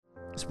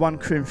It's 1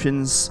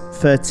 Corinthians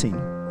 13.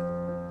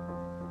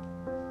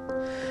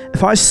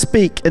 If I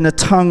speak in the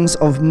tongues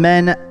of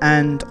men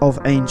and of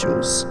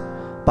angels,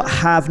 but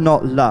have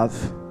not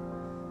love,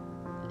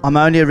 I'm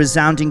only a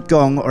resounding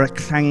gong or a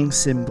clanging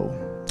cymbal.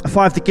 If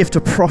I have the gift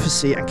of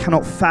prophecy and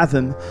cannot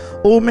fathom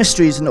all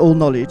mysteries and all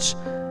knowledge,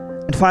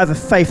 and if I have a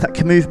faith that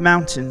can move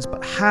mountains,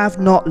 but have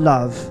not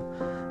love,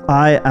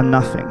 I am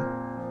nothing.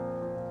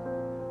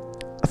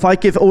 If I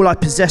give all I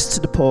possess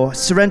to the poor,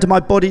 surrender my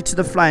body to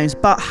the flames,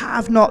 but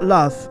have not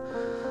love,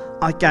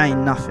 I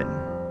gain nothing.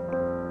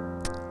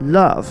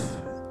 Love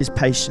is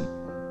patient.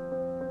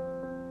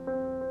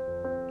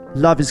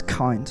 Love is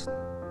kind.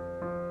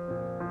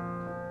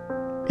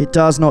 It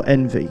does not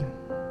envy.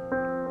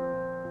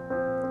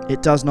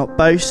 It does not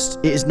boast.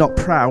 It is not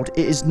proud.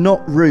 It is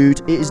not rude.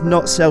 It is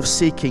not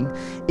self-seeking.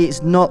 It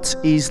is not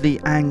easily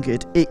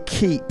angered. It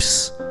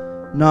keeps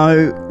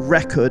no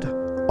record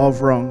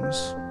of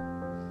wrongs.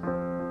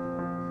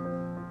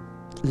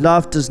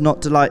 Love does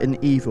not delight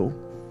in evil,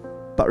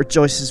 but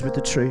rejoices with the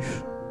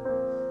truth.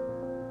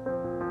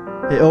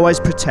 It always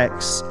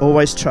protects,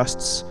 always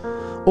trusts,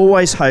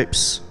 always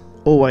hopes,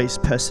 always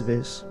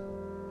perseveres.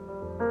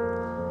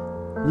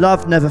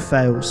 Love never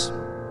fails,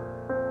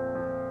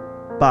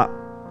 but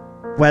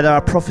where there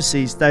are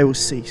prophecies, they will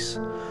cease.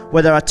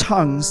 Where there are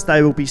tongues,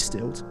 they will be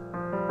stilled.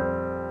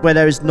 Where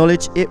there is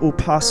knowledge, it will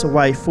pass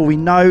away. For we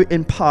know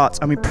in part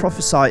and we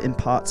prophesy in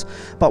part.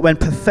 But when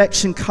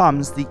perfection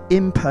comes, the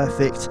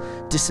imperfect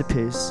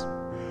disappears.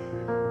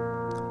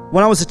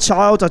 When I was a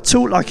child, I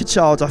talked like a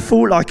child. I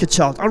thought like a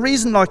child. I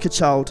reasoned like a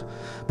child.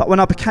 But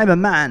when I became a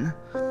man,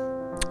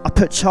 I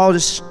put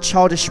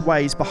childish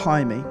ways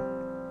behind me.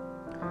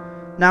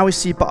 Now we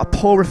see but a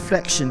poor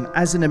reflection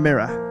as in a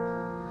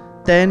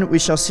mirror. Then we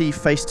shall see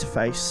face to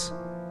face.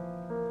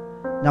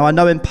 Now I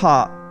know in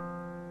part,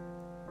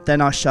 then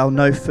I shall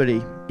know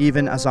fully,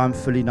 even as I am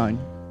fully known.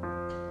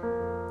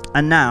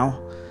 And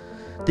now,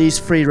 these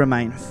three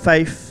remain: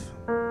 faith,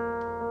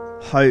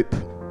 hope,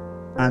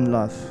 and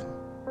love.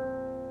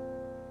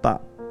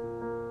 But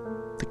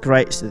the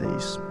greatest of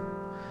these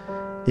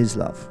is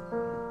love.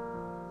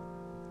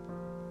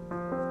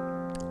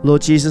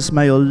 Lord Jesus,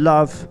 may your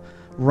love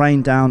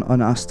rain down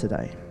on us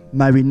today.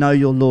 May we know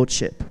your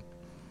lordship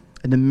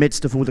in the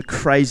midst of all the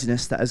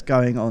craziness that is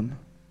going on.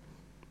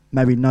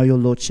 May we know your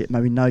lordship.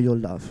 May we know your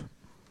love.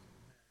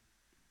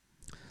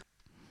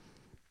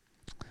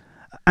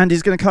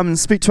 Andy's going to come and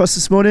speak to us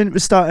this morning. We're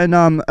starting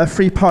a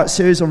 3-part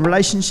series on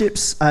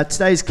relationships.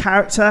 Today's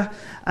character,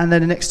 and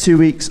then the next 2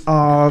 weeks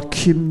are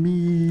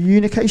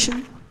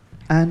communication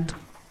and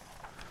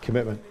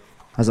commitment.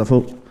 As I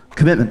thought,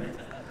 commitment.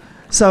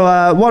 So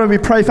why don't we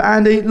pray for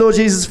Andy? Lord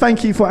Jesus,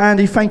 thank you for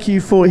Andy. Thank you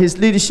for his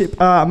leadership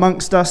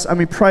amongst us. And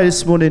we pray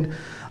this morning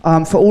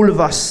for all of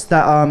us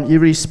that you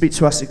really speak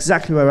to us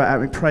exactly where we're at.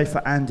 We pray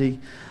for Andy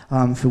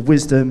for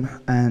wisdom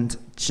and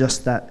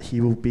just that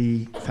he will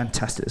be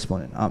fantastic this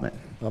morning. Amen.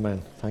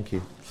 Amen. Thank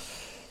you.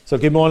 So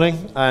good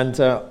morning, and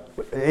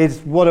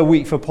what a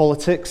week for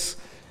politics.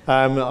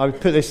 I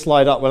put this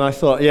slide up when I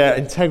thought,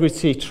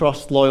 integrity,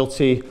 trust,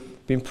 loyalty,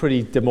 been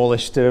pretty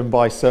demolished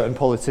by certain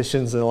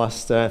politicians in the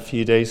last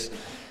few days.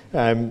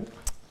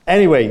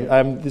 Anyway,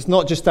 it's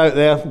not just out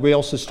there, we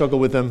also struggle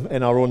with them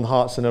in our own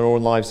hearts and our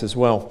own lives as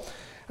well.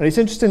 And it's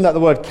interesting that the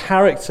word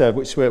character,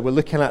 which we're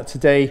looking at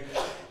today,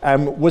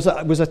 was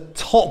a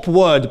top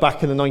word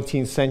back in the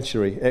 19th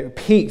century. It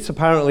peaked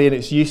apparently in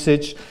its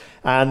usage,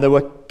 and there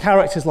were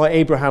characters like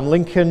Abraham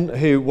Lincoln,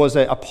 who was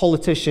a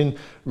politician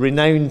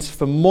renowned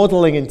for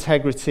modeling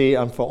integrity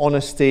and for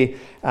honesty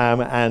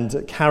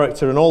and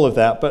character and all of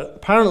that. But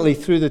apparently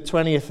through the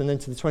 20th and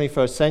into the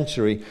 21st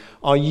century,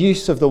 our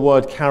use of the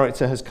word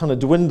character has kind of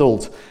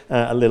dwindled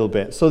a little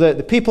bit. So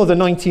the people of the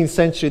 19th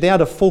century, they had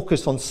a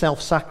focus on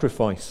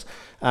self-sacrifice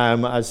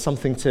as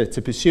something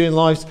to pursue in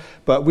lives,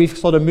 but we've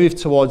sort of moved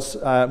towards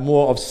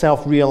more of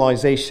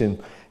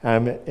self-realization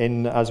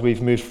as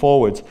we've moved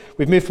forward.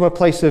 We've moved from a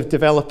place of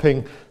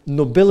developing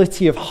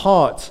nobility of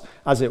heart,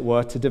 as it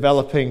were, to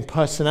developing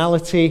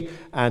personality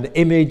and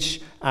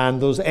image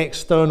and those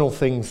external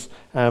things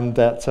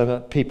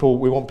that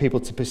we want people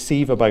to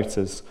perceive about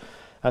us.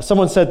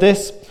 Someone said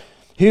this: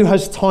 who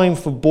has time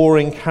for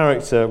boring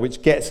character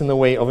which gets in the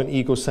way of an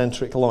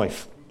egocentric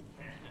life?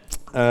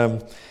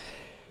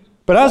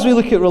 But as we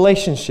look at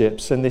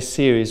relationships in this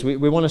series, we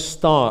want to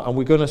start, and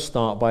we're going to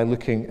start by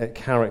looking at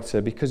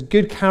character, because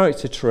good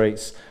character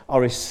traits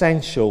are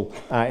essential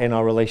in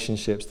our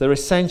relationships. They're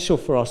essential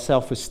for our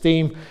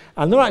self-esteem,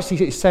 and they're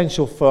actually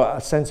essential for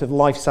a sense of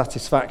life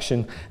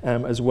satisfaction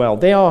as well.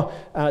 They are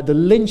the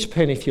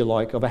linchpin, if you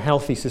like, of a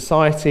healthy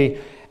society.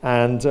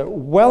 And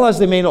well as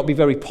they may not be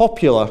very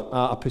popular,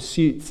 a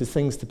pursuit to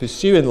things to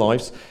pursue in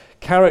lives,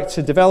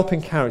 developing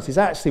character is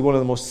actually one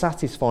of the most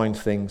satisfying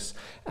things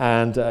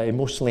and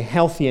emotionally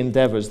healthy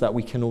endeavors that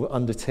we can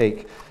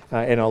undertake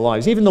in our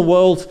lives. Even the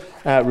world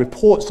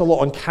reports a lot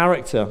on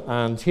character,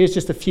 and here's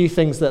just a few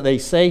things that they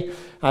say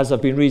as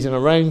I've been reading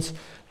around.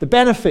 The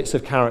benefits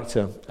of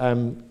character: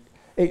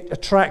 it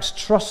attracts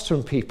trust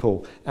from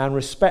people and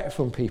respect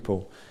from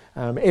people.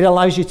 It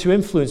allows you to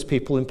influence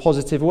people in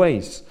positive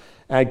ways.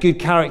 Good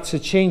character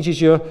changes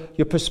your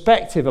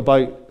perspective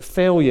about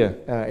failure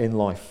in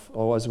life,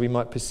 or as we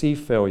might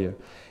perceive failure.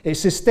 It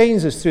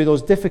sustains us through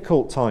those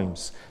difficult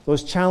times,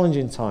 those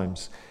challenging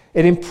times.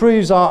 It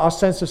improves our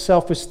sense of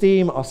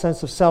self-esteem, our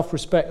sense of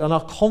self-respect, and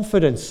our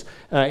confidence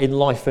in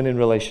life and in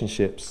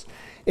relationships.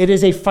 It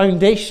is a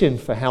foundation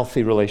for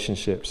healthy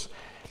relationships.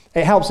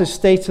 It helps us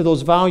stay to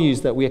those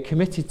values that we are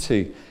committed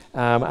to,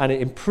 and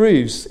it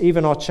improves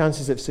even our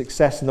chances of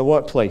success in the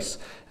workplace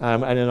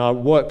and in our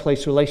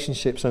workplace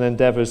relationships and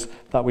endeavours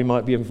that we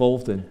might be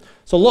involved in.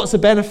 So lots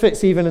of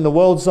benefits even in the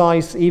world's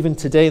eyes, even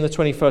today in the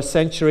 21st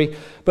century.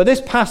 But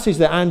this passage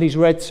that Andy's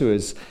read to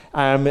us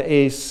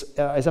is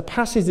a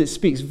passage that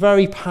speaks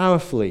very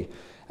powerfully.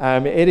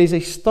 It is a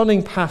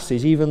stunning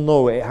passage, even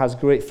though it has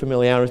great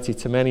familiarity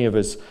to many of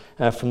us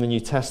from the New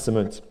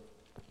Testament.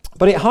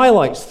 But it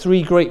highlights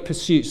three great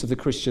pursuits of the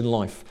Christian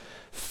life: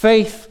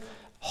 faith,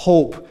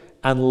 hope,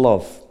 and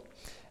love.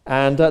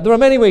 And there are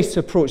many ways to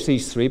approach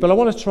these three, but I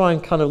want to try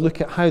and kind of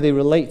look at how they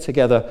relate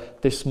together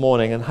this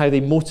morning and how they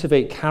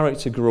motivate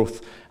character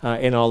growth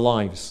in our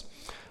lives.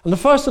 And the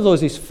first of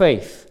those is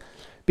faith,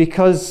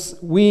 because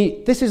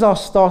this is our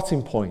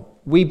starting point.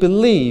 We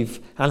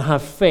believe and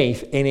have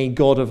faith in a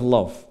God of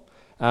love,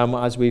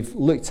 as we've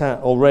looked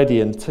at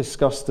already and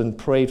discussed and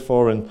prayed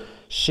for and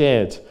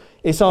shared.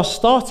 It's our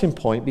starting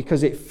point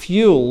because it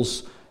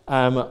fuels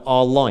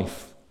our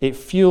life. It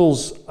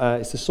fuels,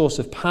 it's the source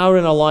of power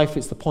in our life,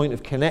 it's the point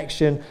of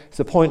connection, it's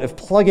the point of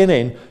plugging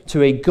in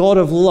to a God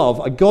of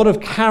love, a God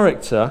of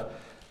character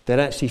that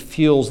actually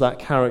fuels that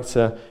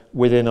character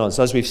within us.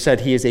 As we've said,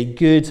 he is a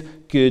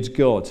good, good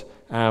God,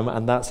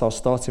 and that's our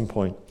starting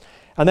point.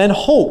 And then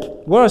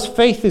hope, whereas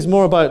faith is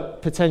more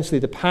about potentially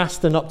the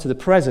past and up to the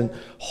present,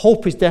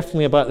 hope is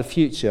definitely about the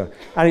future.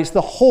 And it's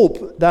the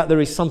hope that there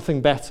is something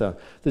better.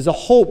 There's a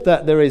hope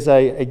that there is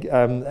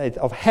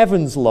of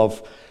heaven's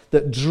love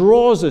that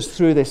draws us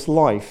through this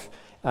life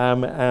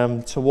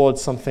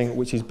towards something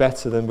which is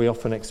better than we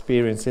often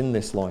experience in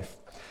this life.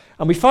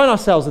 And we find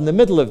ourselves in the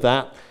middle of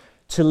that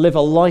to live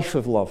a life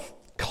of love,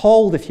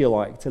 called, if you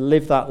like, to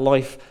live that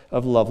life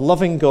of love,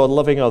 loving God,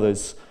 loving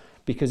others,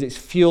 because it's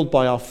fueled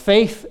by our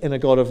faith in a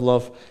God of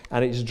love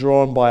and it's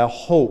drawn by a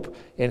hope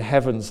in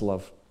heaven's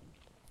love.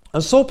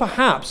 And so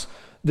perhaps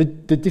the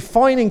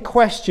defining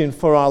question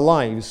for our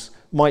lives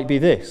might be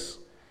this: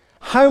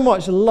 how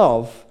much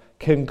love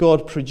can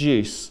God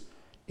produce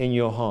in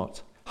your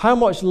heart? How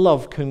much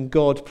love can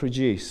God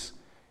produce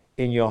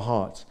in your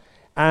heart?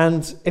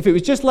 And if it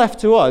was just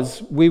left to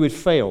us, we would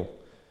fail.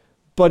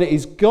 But it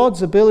is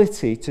God's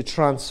ability to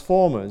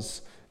transform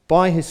us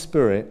by his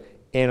Spirit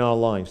in our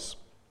lives.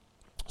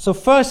 So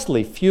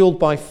firstly, fueled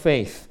by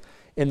faith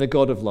in the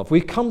God of love,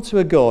 we come to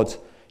a God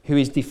who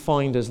is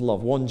defined as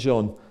love. 1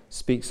 John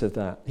speaks of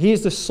that. He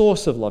is the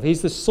source of love.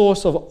 He's the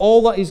source of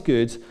all that is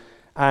good,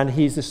 and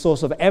he's the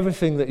source of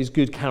everything that is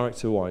good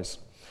character-wise.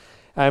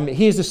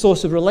 He is the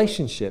source of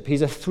relationship.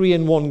 He's a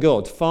three-in-one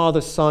God, Father,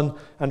 Son,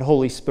 and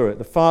Holy Spirit.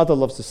 The Father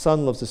loves the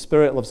Son, loves the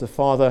Spirit, loves the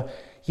Father.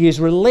 He is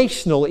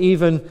relational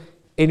even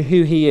in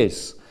who he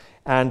is.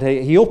 And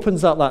he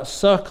opens up that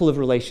circle of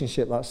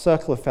relationship, that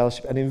circle of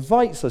fellowship, and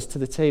invites us to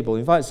the table,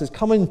 invites us,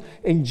 come and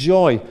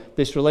enjoy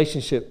this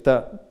relationship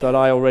that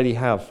I already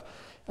have,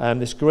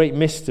 this great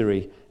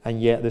mystery,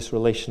 and yet this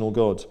relational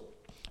God.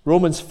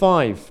 Romans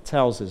 5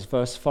 tells us,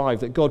 verse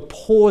 5, that God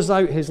pours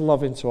out his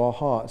love into our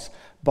hearts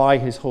by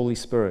his Holy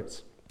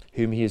Spirit,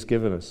 whom he has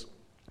given us.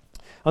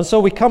 And so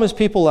we come as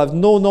people who have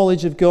no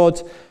knowledge of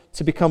God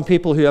to become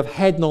people who have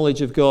head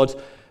knowledge of God,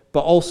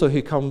 but also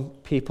who come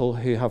people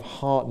who have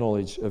heart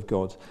knowledge of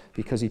God,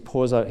 because he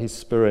pours out his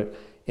Spirit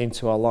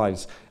into our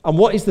lives. And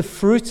what is the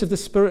fruit of the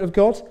Spirit of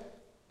God?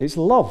 It's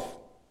love.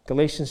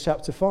 Galatians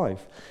chapter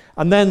 5.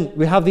 And then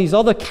we have these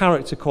other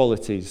character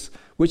qualities,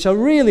 which are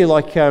really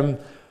like an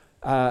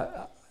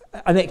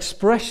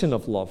expression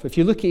of love. If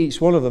you look at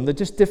each one of them, they're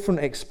just different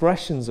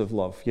expressions of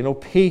love. You know,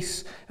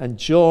 peace and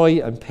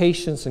joy and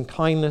patience and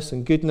kindness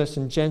and goodness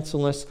and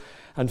gentleness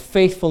and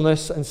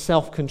faithfulness and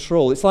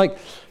self-control. It's like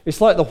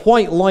the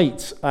white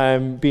light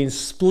being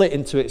split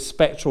into its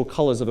spectral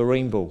colours of a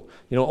rainbow.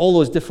 You know, all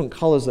those different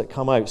colours that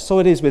come out. So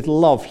it is with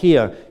love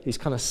here. It's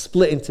kind of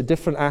split into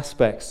different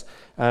aspects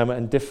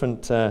and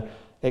different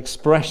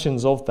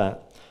expressions of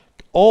that.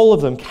 All of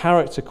them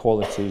character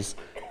qualities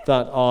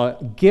that are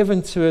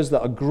given to us,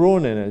 that are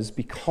grown in us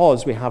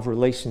because we have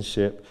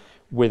relationship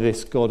with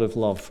this God of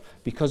love,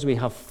 because we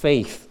have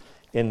faith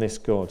in this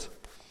God.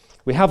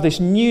 We have this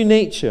new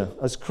nature.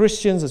 As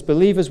Christians, as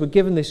believers, we're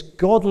given this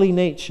godly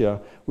nature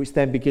which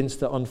then begins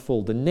to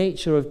unfold, the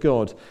nature of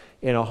God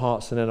in our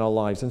hearts and in our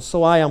lives. And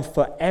so I am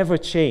forever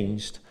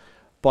changed,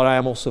 but I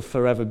am also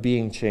forever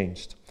being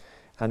changed.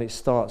 And it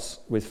starts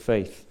with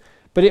faith.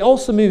 But it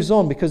also moves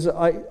on because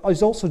I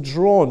was also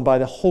drawn by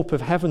the hope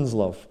of heaven's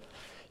love.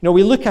 You know,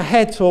 we look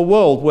ahead to a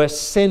world where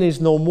sin is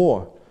no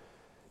more.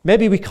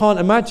 Maybe we can't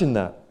imagine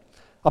that.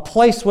 A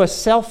place where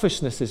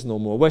selfishness is no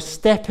more, where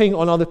stepping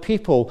on other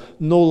people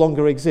no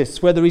longer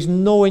exists, where there is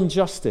no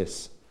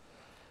injustice.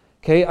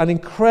 Okay, an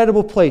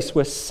incredible place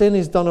where sin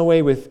is done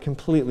away with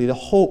completely, the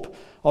hope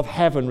of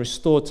heaven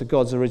restored to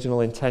God's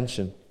original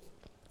intention.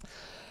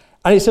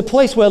 And it's a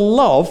place where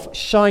love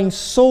shines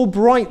so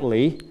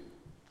brightly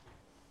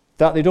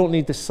that they don't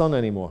need the sun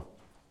anymore.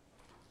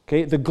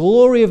 Okay, the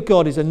glory of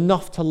God is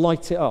enough to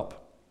light it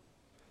up.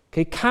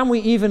 Okay, can we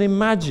even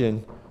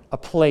imagine a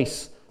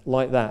place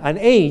like that? An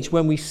age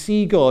when we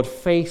see God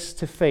face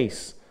to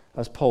face,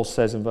 as Paul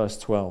says in verse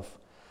 12.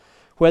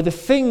 Where the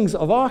things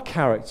of our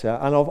character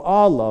and of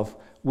our love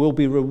will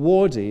be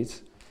rewarded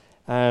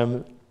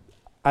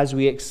as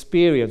we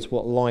experience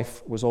what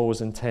life was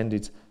always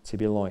intended to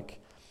be like.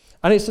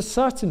 And it's a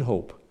certain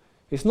hope.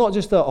 It's not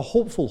just a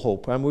hopeful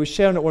hope. And we were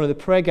sharing at one of the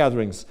prayer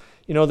gatherings,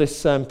 you know,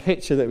 this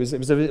picture that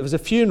it was a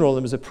funeral, and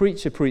there was a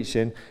preacher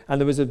preaching, and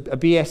there was a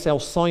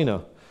BSL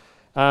signer.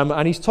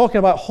 And he's talking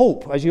about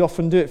hope, as you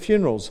often do at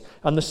funerals.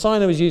 And the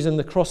signer was using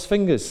the cross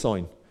fingers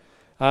sign.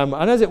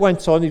 And as it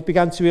went on, he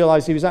began to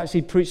realize he was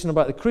actually preaching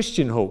about the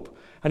Christian hope.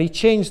 And he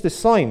changed the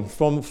sign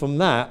from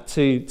that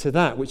to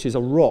that, which is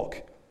a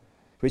rock,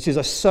 which is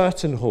a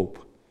certain hope.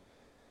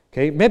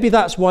 Okay, maybe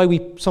that's why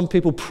some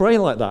people pray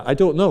like that. I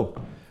don't know.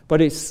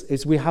 But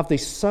it's we have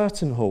this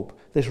certain hope,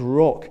 this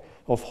rock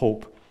of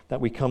hope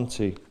that we come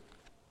to.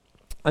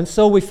 And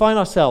so we find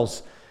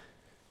ourselves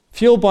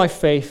fueled by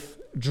faith,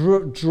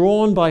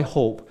 drawn by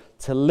hope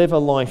to live a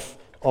life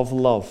of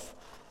love.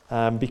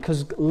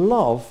 Because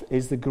love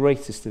is the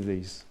greatest of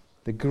these.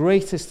 The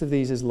greatest of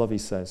these is love, he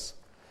says.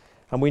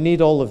 And we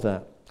need all of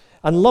that.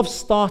 And love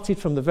started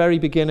from the very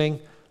beginning.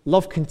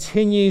 Love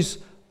continues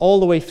all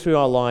the way through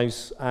our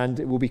lives, and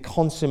it will be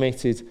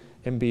consummated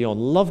and beyond.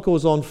 Love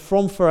goes on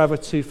from forever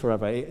to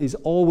forever. It is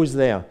always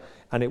there,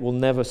 and it will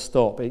never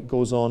stop. It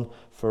goes on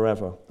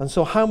forever. And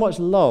so how much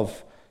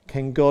love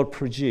can God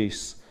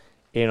produce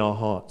in our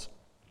heart?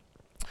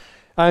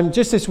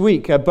 Just this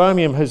week,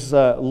 Birmingham has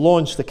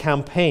launched the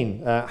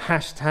campaign,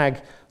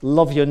 hashtag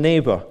Love Your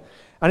Neighbour.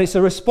 And it's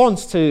a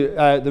response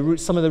to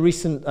some of the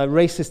recent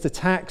racist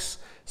attacks,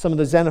 some of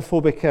the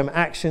xenophobic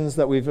actions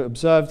that we've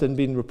observed and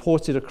been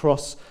reported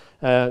across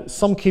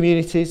some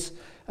communities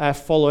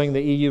following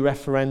the EU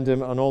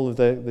referendum and all of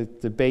the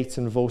debate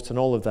and vote and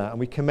all of that. And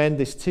we commend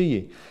this to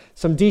you.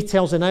 Some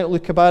details in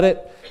Outlook about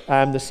it.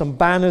 There's some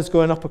banners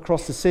going up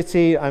across the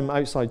city,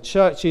 outside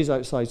churches,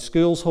 outside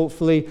schools,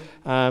 hopefully,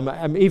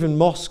 even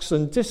mosques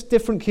and just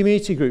different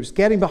community groups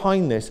getting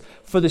behind this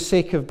for the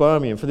sake of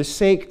Birmingham, for the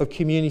sake of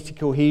community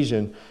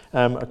cohesion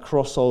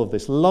across all of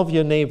this. Love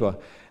your neighbour.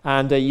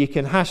 And you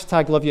can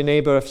hashtag love your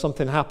neighbour. If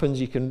something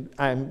happens, you can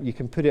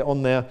put it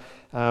on there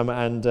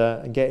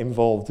and get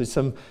involved. There's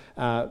some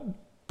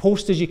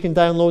posters you can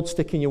download,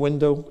 stick in your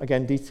window.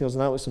 Again, details on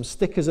that with some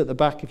stickers at the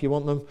back if you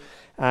want them.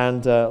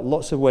 And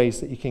lots of ways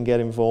that you can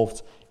get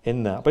involved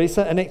in that. But it's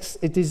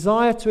a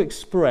desire to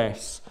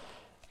express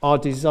our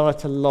desire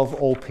to love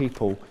all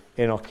people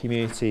in our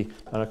community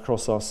and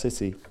across our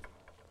city.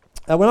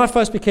 When I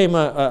first became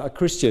a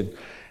Christian,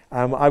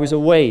 I was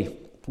away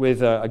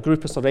with a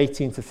group of sort of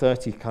 18 to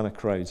 30 kind of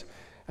crowd.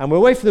 And we're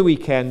away for the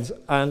weekend,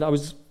 and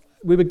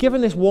we were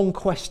given this one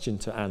question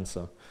to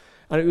answer.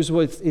 And it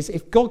was,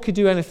 if God could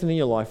do anything in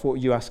your life, what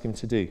would you ask him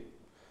to do?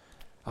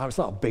 And it was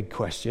not a big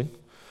question.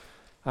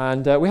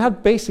 And we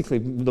had basically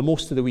the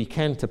most of the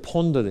weekend to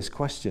ponder this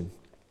question.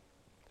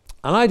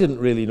 And I didn't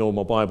really know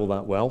my Bible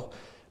that well,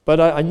 but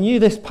I knew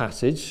this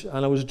passage,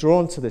 and I was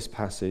drawn to this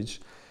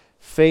passage,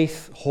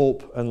 faith,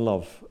 hope, and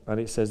love. And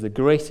it says the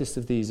greatest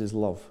of these is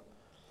love.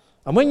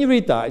 And when you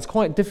read that, it's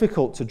quite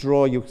difficult to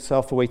draw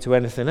yourself away to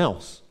anything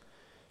else.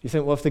 You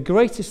think, well, if the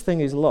greatest thing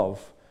is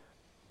love,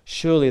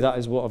 surely that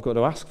is what I've got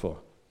to ask for.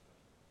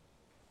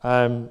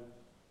 And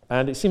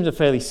it seems a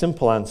fairly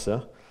simple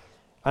answer.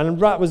 And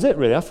that was it,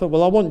 really. I thought,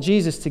 well, I want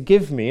Jesus to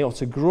give me or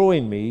to grow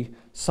in me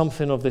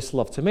something of this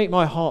love. To make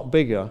my heart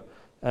bigger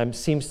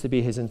seems to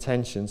be his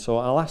intention, so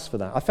I'll ask for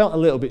that. I felt a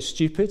little bit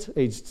stupid,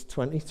 aged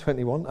 20,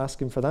 21,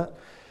 asking for that.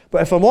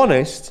 But if I'm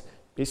honest,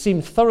 it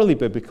seemed thoroughly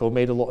biblical,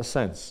 made a lot of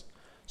sense.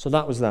 So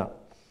that was that.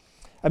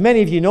 And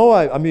many of you know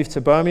I moved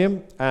to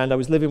Birmingham, and I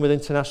was living with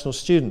international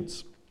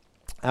students.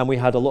 And we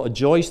had a lot of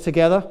joys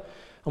together,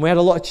 and we had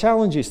a lot of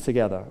challenges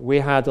together. We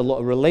had a lot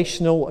of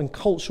relational and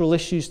cultural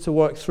issues to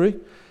work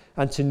through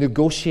and to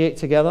negotiate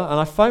together. And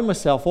I found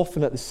myself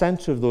often at the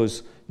centre of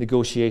those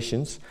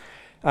negotiations,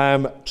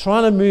 trying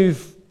to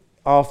move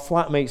our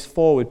flatmates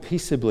forward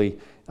peaceably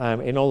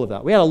in all of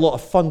that. We had a lot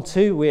of fun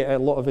too. We ate a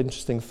lot of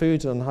interesting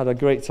food and had a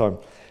great time.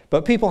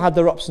 But people had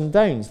their ups and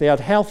downs. They had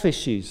health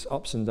issues,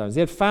 ups and downs.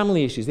 They had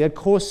family issues. They had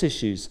course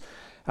issues.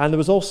 And there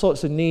was all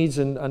sorts of needs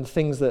and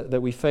things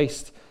that we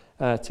faced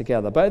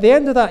together. But at the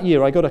end of that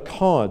year, I got a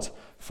card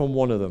from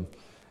one of them.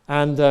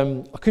 And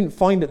I couldn't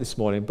find it this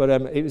morning, but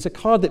it was a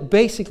card that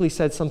basically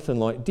said something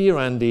like, "Dear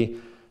Andy,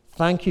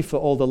 thank you for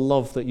all the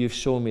love that you've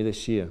shown me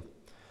this year."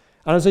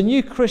 And as a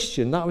new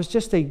Christian, that was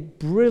just a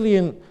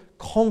brilliant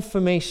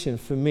confirmation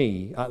for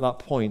me at that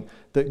point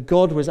that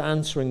God was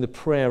answering the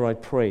prayer I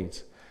prayed,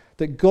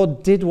 that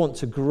God did want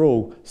to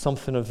grow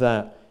something of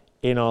that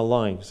in our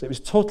lives. It was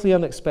totally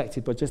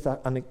unexpected, but just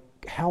a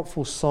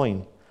helpful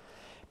sign.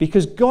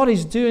 Because God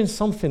is doing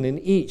something in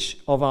each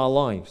of our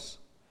lives.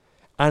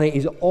 And it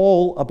is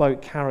all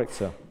about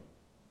character.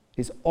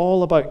 It's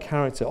all about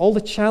character. All the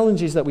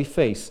challenges that we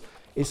face,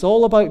 it's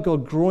all about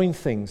God growing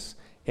things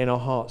in our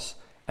hearts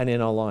and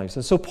in our lives.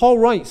 And so Paul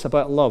writes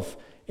about love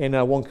in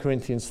 1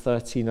 Corinthians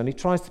 13, and he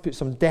tries to put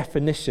some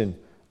definition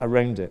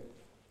around it.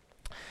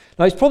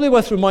 Now, it's probably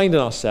worth reminding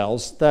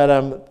ourselves that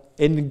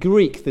in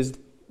Greek,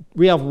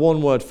 we have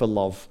one word for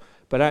love,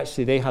 but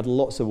actually they had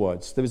lots of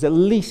words. There was at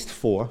least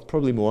 4,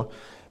 probably more,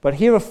 but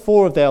here are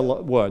 4 of their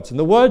words. And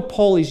the word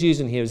Paul is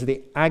using here is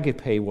the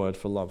agape word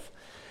for love.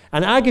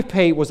 And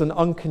agape was an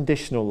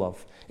unconditional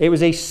love. It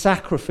was a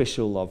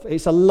sacrificial love.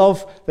 It's a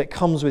love that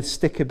comes with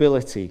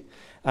stickability.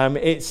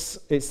 It's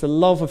the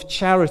love of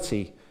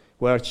charity,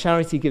 where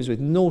charity gives with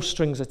no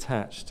strings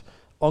attached,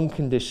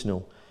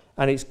 unconditional.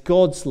 And it's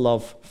God's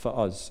love for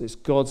us. It's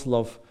God's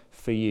love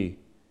for you,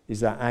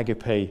 is that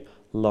agape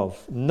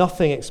love.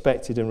 Nothing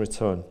expected in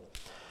return.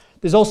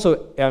 There's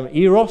also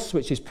eros,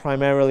 which is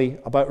primarily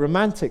about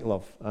romantic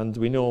love, and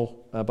we know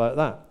about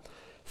that.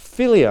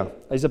 Philia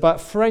is about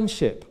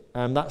friendship,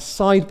 that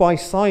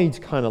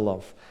side-by-side kind of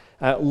love.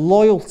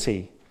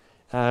 Loyalty,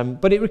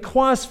 but it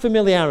requires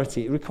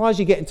familiarity. It requires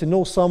you getting to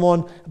know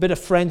someone, a bit of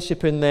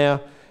friendship in there,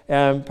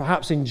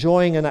 perhaps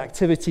enjoying an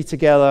activity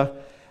together.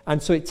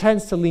 And so it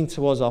tends to lean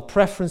towards our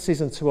preferences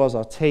and towards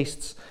our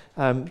tastes.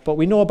 But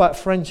we know about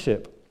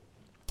friendship.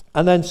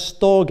 And then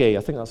storge,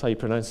 I think that's how you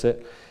pronounce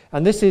it.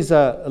 And this is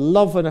a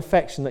love and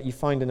affection that you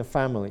find in a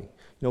family.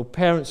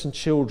 Parents and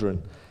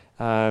children,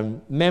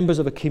 members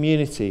of a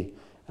community,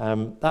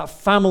 that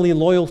family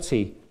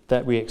loyalty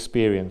that we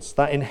experience,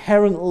 that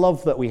inherent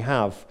love that we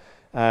have,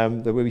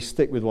 that we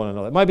stick with one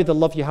another. It might be the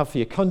love you have for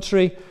your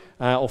country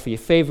or for your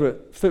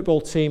favorite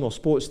football team or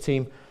sports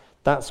team.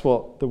 That's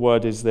what the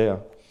word is there.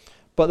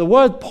 But the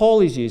word Paul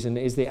is using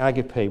is the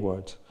agape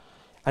word.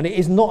 And it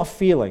is not a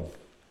feeling.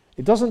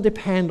 It doesn't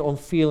depend on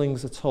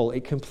feelings at all.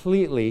 It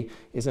completely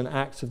is an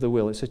act of the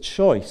will. It's a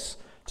choice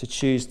to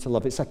choose to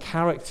love. It's a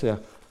character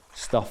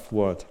stuff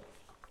word.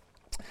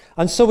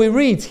 And so we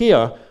read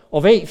here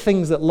of 8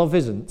 things that love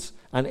isn't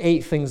and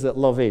 8 things that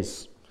love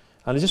is.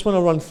 And I just want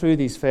to run through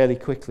these fairly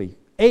quickly.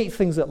 8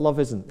 things that love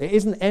isn't. It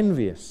isn't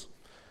envious.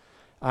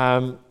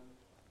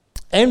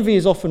 Envy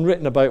is often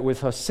written about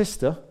with her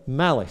sister,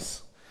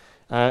 malice.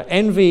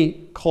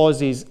 Envy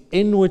causes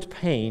inward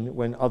pain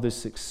when others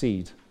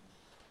succeed.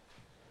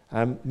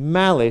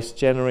 Malice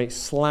generates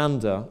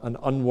slander and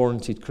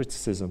unwarranted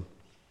criticism.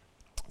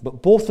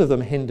 But both of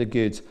them hinder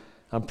good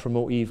and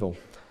promote evil.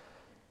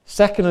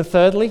 Second and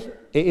thirdly,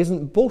 it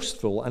isn't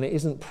boastful and it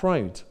isn't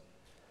proud.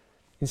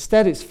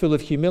 Instead, it's full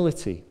of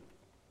humility.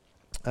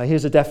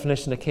 Here's a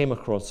definition I came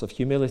across of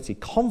humility.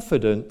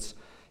 Confident,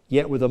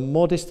 yet with a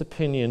modest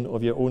opinion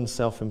of your own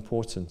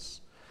self-importance.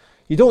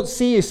 You don't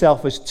see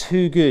yourself as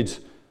too good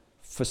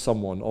for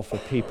someone or for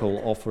people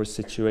or for a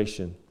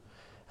situation.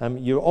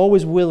 You're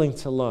always willing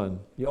to learn.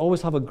 You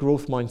always have a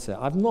growth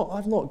mindset. I've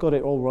not got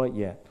it all right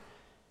yet.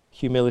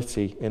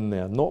 Humility in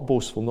there. Not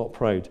boastful, not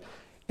proud.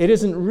 It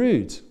isn't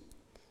rude.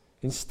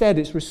 Instead,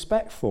 it's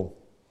respectful.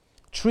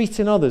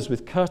 Treating others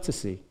with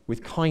courtesy,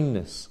 with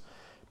kindness.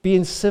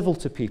 Being civil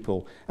to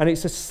people. And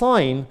it's a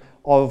sign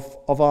of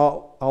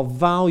our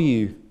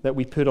value that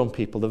we put on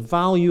people. The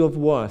value of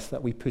worth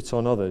that we put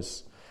on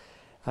others.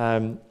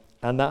 And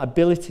that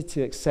ability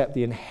to accept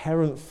the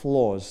inherent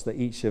flaws that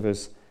each of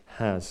us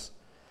has.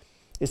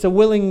 It's a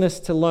willingness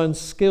to learn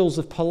skills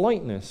of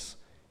politeness,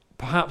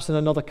 perhaps in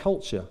another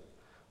culture,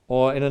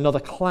 or in another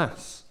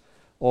class,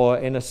 or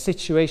in a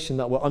situation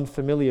that we're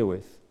unfamiliar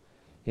with.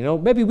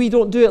 Maybe we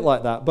don't do it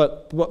like that,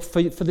 but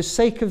for the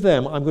sake of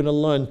them, I'm going to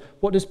learn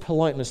what does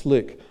politeness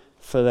look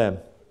for them.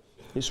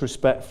 It's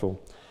respectful.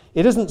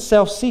 It isn't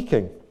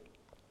self-seeking,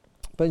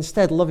 but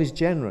instead love is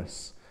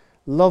generous.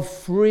 Love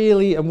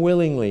freely and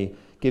willingly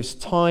gives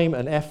time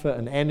and effort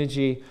and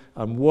energy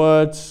and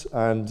words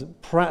and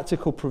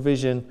practical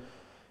provision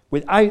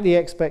without the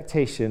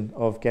expectation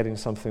of getting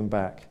something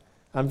back.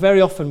 And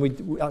very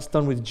often that's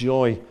done with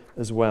joy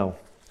as well.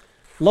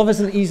 Love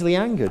isn't easily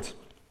angered,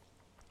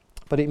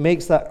 but it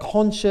makes that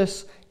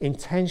conscious,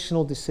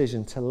 intentional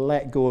decision to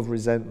let go of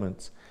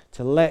resentment,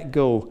 to let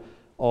go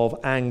of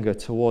anger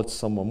towards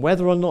someone,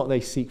 whether or not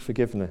they seek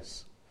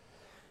forgiveness.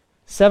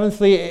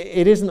 Seventhly,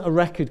 it isn't a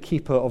record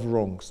keeper of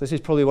wrongs. This is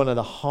probably one of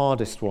the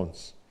hardest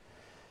ones.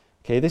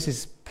 Okay, this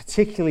is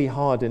particularly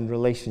hard in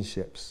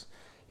relationships.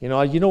 You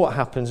know what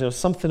happens,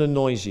 something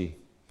annoys you,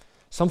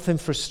 something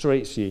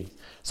frustrates you,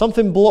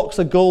 something blocks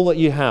a goal that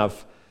you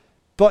have,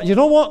 but you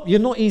know what? You're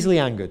not easily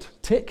angered.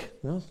 Tick.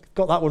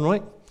 Got that one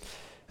right.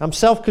 I'm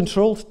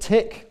self-controlled.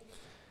 Tick.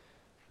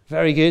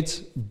 Very good.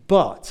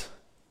 But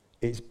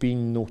it's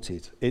been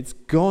noted. It's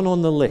gone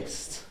on the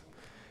list.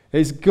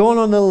 It's gone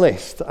on the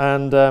list,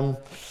 and then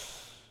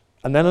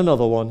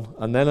another one,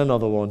 and then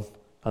another one,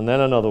 and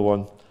then another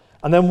one.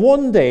 And then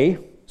one day,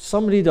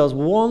 somebody does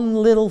one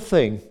little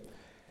thing,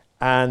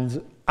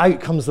 and out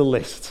comes the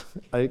list.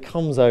 It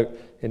comes out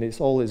in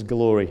all its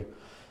glory.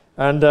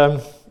 And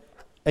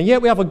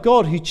yet we have a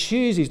God who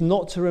chooses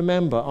not to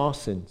remember our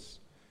sins.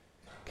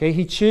 Okay,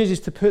 he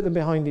chooses to put them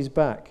behind his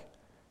back.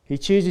 He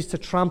chooses to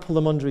trample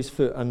them under his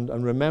foot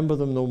and remember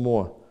them no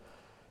more.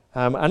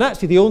 And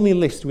actually, the only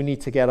list we need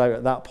to get out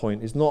at that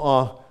point is not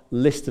our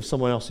list of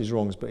someone else's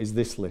wrongs, but is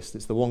this list.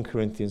 It's the 1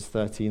 Corinthians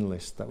 13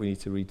 list that we need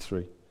to read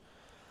through.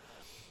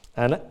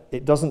 And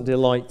it doesn't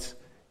delight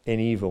in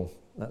evil.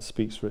 That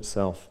speaks for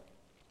itself.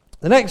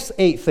 The next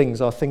 8 things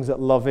are things that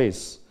love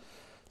is.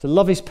 So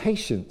love is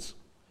patient.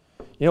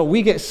 You know,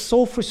 we get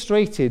so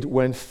frustrated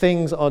when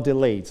things are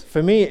delayed.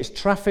 For me, it's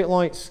traffic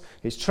lights,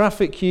 it's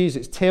traffic queues,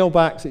 it's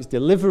tailbacks, it's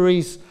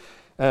deliveries,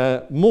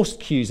 most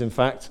queues, in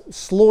fact,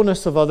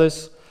 slowness of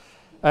others.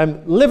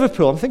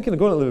 Liverpool, I'm thinking of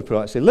going to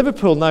Liverpool, actually.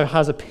 Liverpool now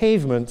has a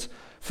pavement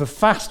for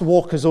fast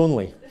walkers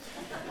only.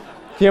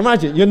 Can you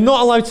imagine? You're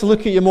not allowed to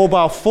look at your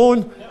mobile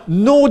phone.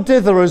 No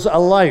ditherers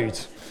allowed.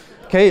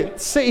 Okay,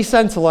 city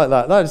centre like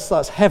that,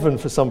 that's heaven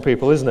for some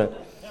people, isn't it?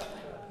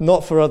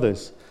 Not for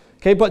others.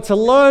 Okay, but to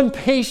learn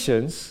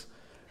patience,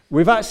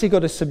 we've actually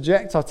got to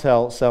subject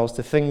ourselves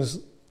to things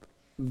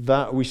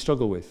that we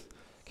struggle with.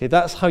 Okay,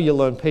 that's how you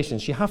learn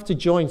patience. You have to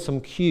join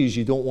some queues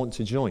you don't want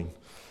to join.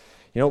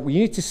 You know, we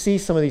need to see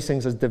some of these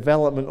things as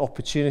development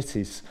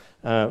opportunities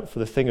for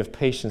the thing of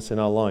patience in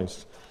our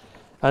lives.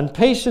 And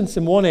patience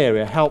in one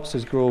area helps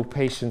us grow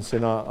patience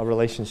in our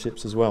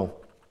relationships as well.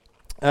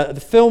 The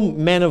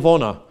film Men of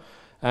Honor,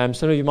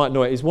 some of you might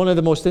know it, is one of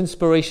the most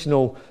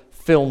inspirational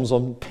films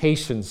on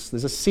patience.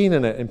 There's a scene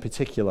in it in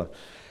particular.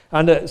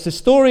 And it's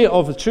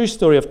the true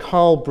story of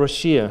Carl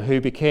Brashear, who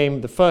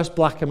became the first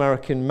black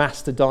American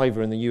master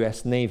diver in the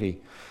US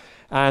Navy.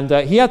 And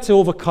he had to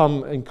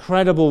overcome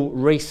incredible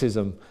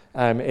racism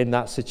in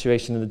that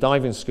situation in the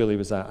diving school he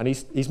was at. And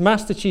his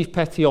Master Chief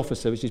Petty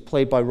Officer, which is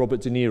played by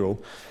Robert De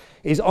Niro,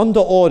 is under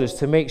orders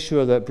to make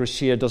sure that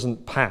Brashear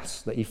doesn't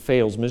pass, that he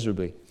fails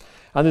miserably.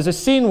 And there's a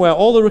scene where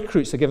all the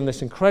recruits are given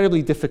this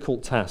incredibly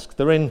difficult task.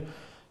 They're in,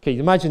 okay,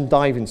 imagine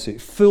diving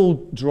suit,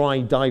 full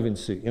dry diving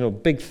suit, you know,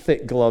 big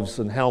thick gloves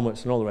and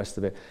helmets and all the rest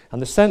of it.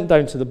 And they're sent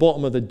down to the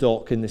bottom of the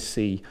dock in the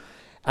sea.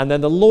 And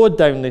then they're lowered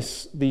down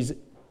these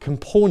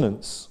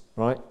components,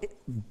 right?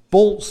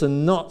 Bolts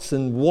and nuts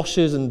and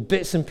washers and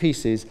bits and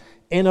pieces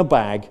in a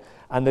bag.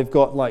 And they've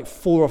got like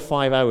 4 or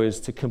 5 hours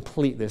to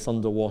complete this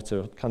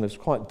underwater. Kind of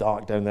quite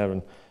dark down there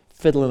and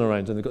fiddling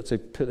around. And they've got to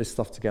put this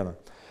stuff together.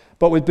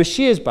 But with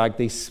Bashir's bag,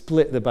 they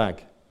split the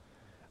bag.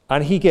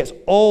 And he gets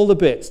all the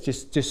bits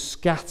just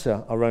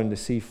scatter around the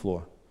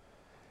seafloor.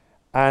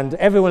 And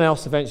everyone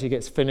else eventually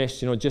gets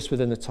finished, you know, just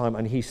within the time,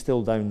 and he's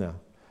still down there.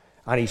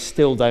 And he's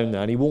still down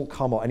there, and he won't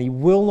come up. And he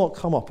will not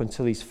come up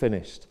until he's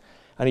finished.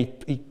 And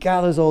he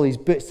gathers all these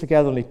bits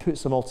together, and he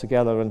puts them all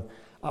together. And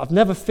I've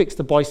never fixed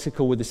a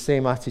bicycle with the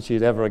same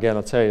attitude ever again,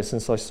 I'll tell you,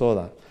 since I saw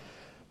that.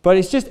 But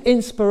it's just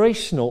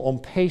inspirational on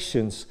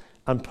patience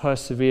and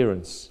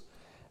perseverance.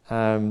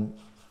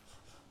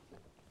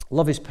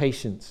 Love is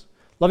patient.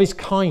 Love is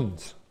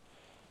kind.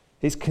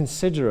 It's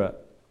considerate.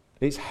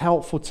 It's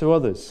helpful to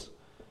others.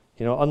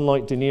 You know,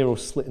 unlike De Niro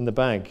slitting the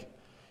bag.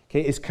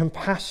 Okay, it's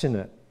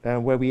compassionate,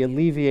 where we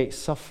alleviate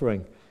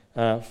suffering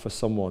for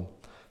someone.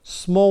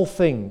 Small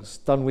things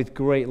done with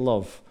great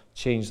love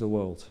change the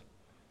world.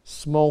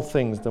 Small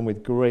things done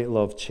with great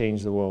love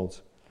change the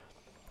world.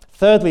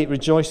 Thirdly, it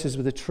rejoices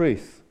with the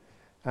truth.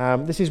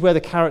 This is where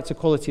the character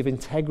quality of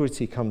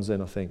integrity comes in,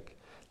 I think.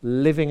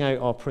 Living out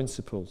our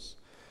principles.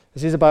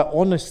 This is about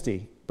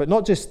honesty, but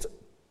not just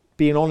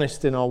being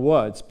honest in our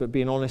words, but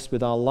being honest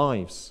with our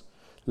lives.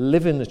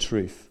 Living the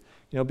truth.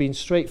 You know, being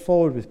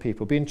straightforward with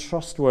people, being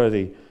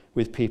trustworthy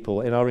with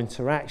people in our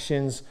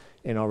interactions,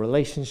 in our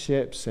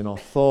relationships, in our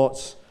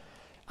thoughts.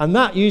 And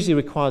that usually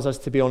requires us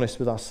to be honest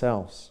with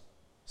ourselves.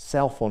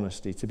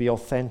 Self-honesty, to be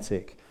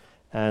authentic,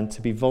 and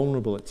to be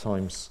vulnerable at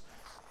times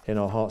in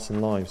our hearts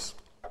and lives.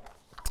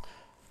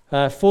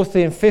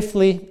 Fourthly and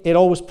fifthly, it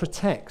always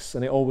protects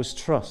and it always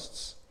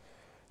trusts.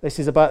 This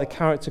is about the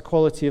character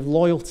quality of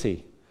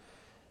loyalty.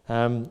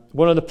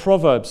 One of the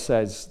Proverbs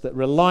says that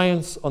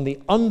reliance on the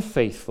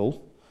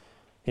unfaithful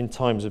in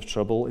times of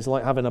trouble is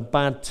like having a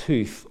bad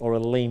tooth or a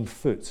lame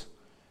foot.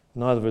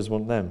 Neither of us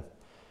want them.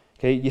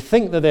 Okay, you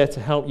think they're there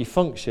to help you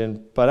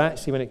function, but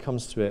actually when it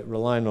comes to it,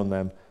 relying on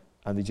them,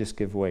 and they just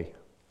give way.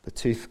 The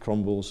tooth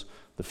crumbles,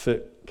 the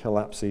foot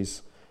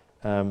collapses.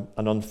 An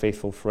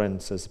unfaithful friend,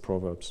 says the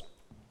Proverbs.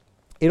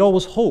 It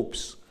always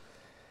hopes.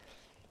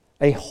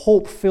 A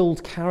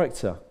hope-filled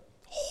character,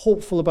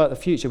 hopeful about the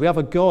future. We have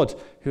a God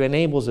who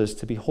enables us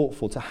to be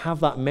hopeful, to have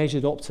that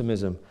measured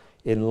optimism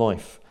in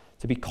life,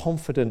 to be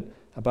confident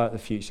about the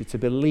future, to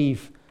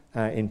believe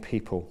in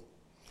people.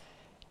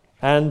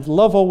 And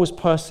love always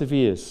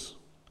perseveres.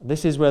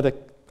 This is where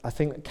I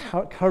think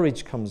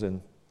courage comes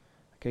in.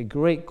 Okay,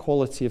 great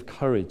quality of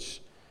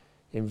courage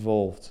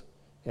involved.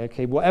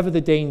 Okay, whatever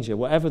the danger,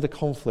 whatever the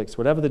conflicts,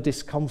 whatever the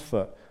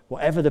discomfort,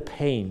 whatever the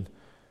pain,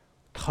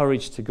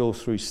 courage to go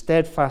through,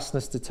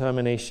 steadfastness,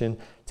 determination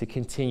to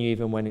continue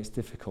even when it's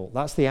difficult.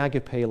 That's the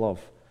agape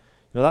love.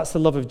 You know, that's the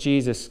love of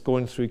Jesus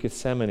going through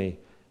Gethsemane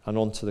and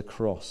onto the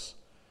cross.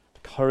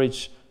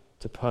 Courage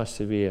to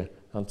persevere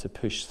and to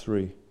push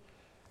through.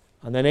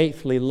 And then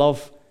eighthly,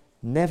 love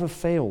never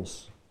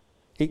fails.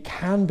 it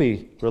can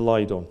be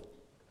relied on.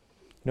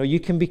 You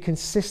can be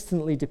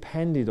consistently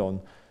depended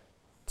on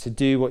to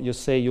do what you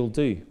say you'll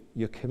do.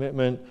 Your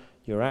commitment,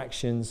 your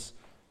actions,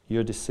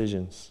 your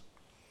decisions.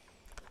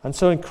 And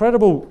so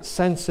incredible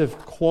sense of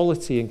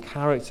quality and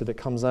character that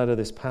comes out of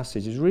this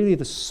passage is really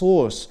the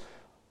source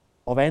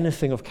of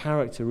anything of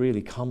character,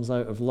 really comes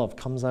out of love,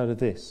 comes out of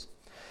this.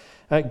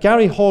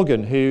 Gary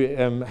Haugen,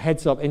 who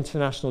heads up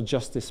International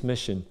Justice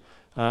Mission,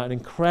 an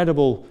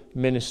incredible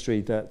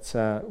ministry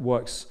that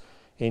works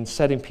in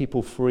setting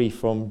people free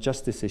from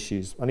justice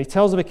issues. And he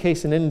tells of a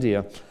case in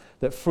India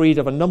that freed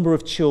of a number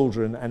of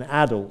children and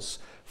adults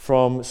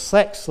from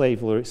sex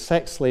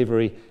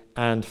slavery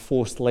and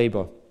forced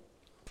labor.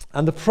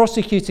 And the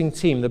prosecuting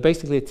team, they're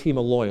basically a team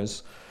of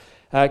lawyers,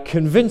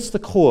 convinced the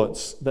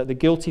courts that the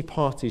guilty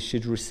parties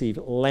should receive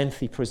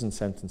lengthy prison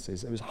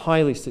sentences. It was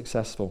highly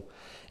successful.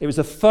 It was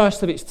the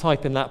first of its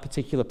type in that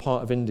particular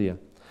part of India.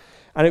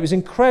 And it was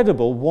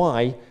incredible.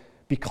 Why?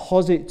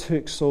 Because it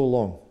took so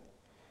long.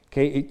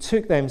 Okay, it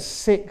took them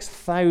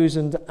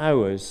 6,000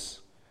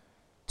 hours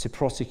to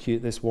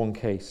prosecute this one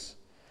case.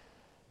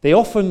 They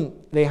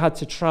had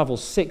to travel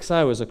 6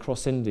 hours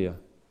across India.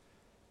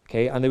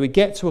 Okay, and they would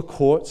get to a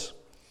court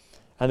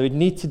and they would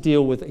need to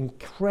deal with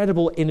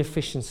incredible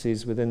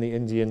inefficiencies within the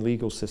Indian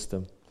legal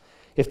system.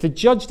 If the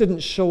judge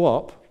didn't show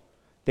up,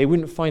 they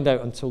wouldn't find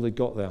out until they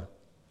got there.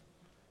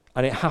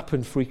 And it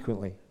happened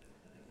frequently.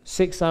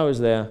 6 hours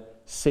there,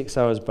 6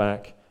 hours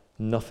back,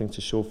 nothing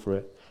to show for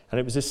it. And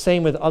it was the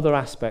same with other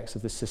aspects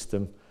of the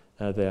system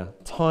there,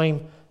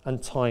 time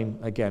and time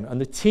again.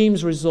 And the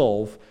team's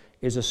resolve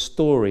is a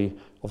story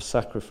of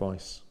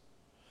sacrifice.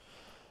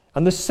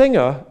 And the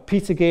singer,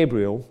 Peter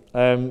Gabriel,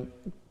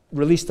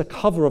 released a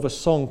cover of a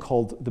song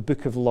called The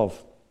Book of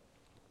Love.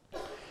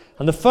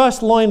 And the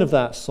first line of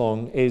that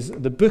song is,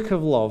 "The book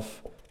of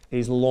love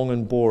is long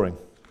and boring."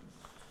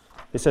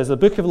 It says, "The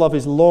book of love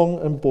is long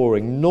and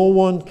boring. No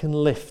one can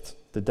lift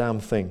the damn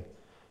thing.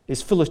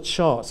 It's full of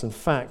charts and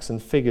facts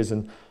and figures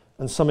and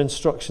some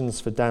instructions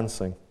for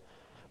dancing.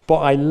 But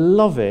I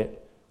love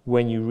it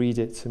when you read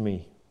it to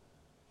me."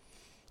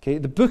 Okay,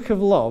 the book of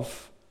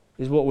love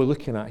is what we're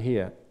looking at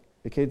here.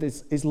 Okay,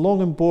 it's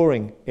long and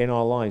boring in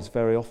our lives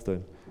very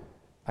often,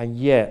 and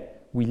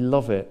yet we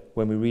love it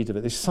when we read of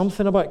it. There's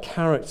something about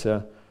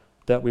character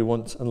that we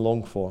want and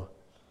long for.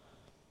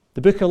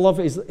 The book of love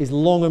is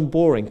long and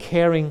boring,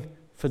 caring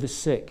for the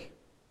sick.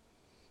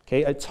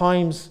 Okay, at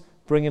times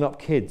bringing up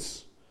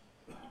kids,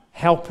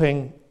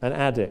 helping an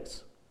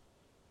addict,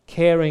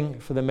 caring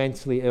for the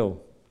mentally ill,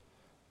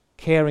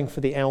 caring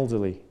for the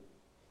elderly,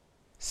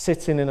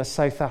 sitting in a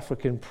South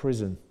African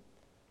prison,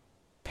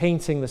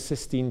 painting the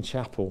Sistine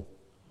Chapel.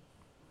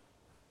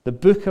 The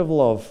book of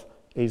love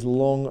is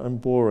long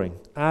and boring,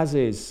 as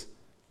is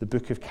the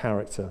book of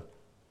character.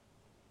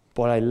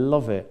 But I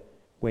love it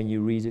when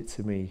you read it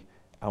to me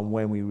and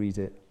when we read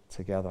it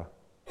together.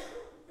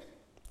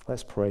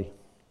 Let's pray.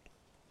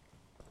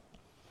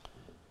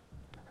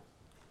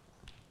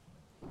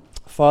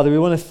 Father, we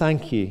want to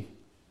thank you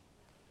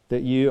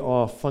that you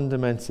are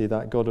fundamentally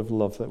that God of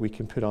love that we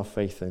can put our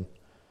faith in,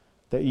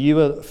 that you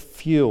are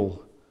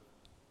fuel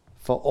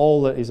for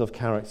all that is of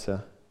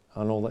character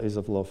and all that is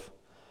of love.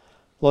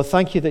 Lord,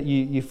 thank you that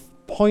you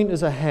point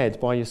us ahead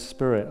by your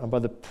Spirit and by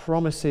the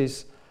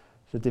promises,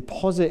 the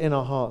deposit in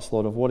our hearts,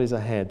 Lord, of what is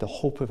ahead, the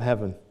hope of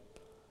heaven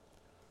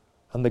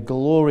and the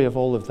glory of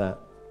all of that.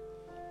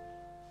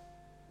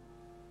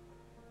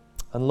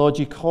 And Lord,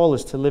 you call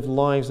us to live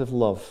lives of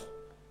love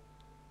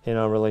in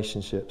our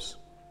relationships.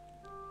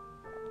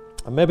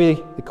 And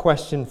maybe the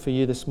question for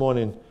you this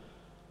morning,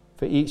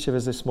 for each of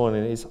us this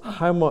morning, is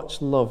how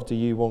much love do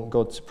you want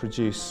God to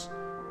produce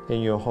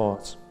in your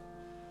heart?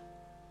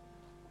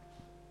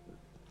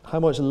 How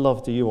much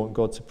love do you want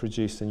God to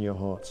produce in your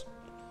heart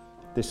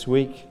this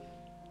week,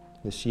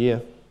 this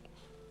year?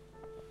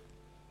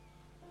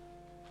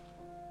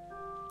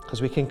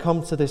 Because we can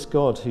come to this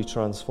God who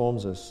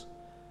transforms us.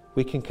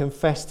 We can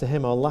confess to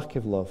him our lack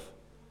of love,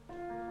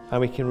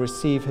 and we can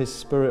receive his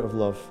Spirit of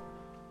love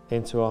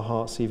into our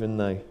hearts even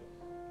now.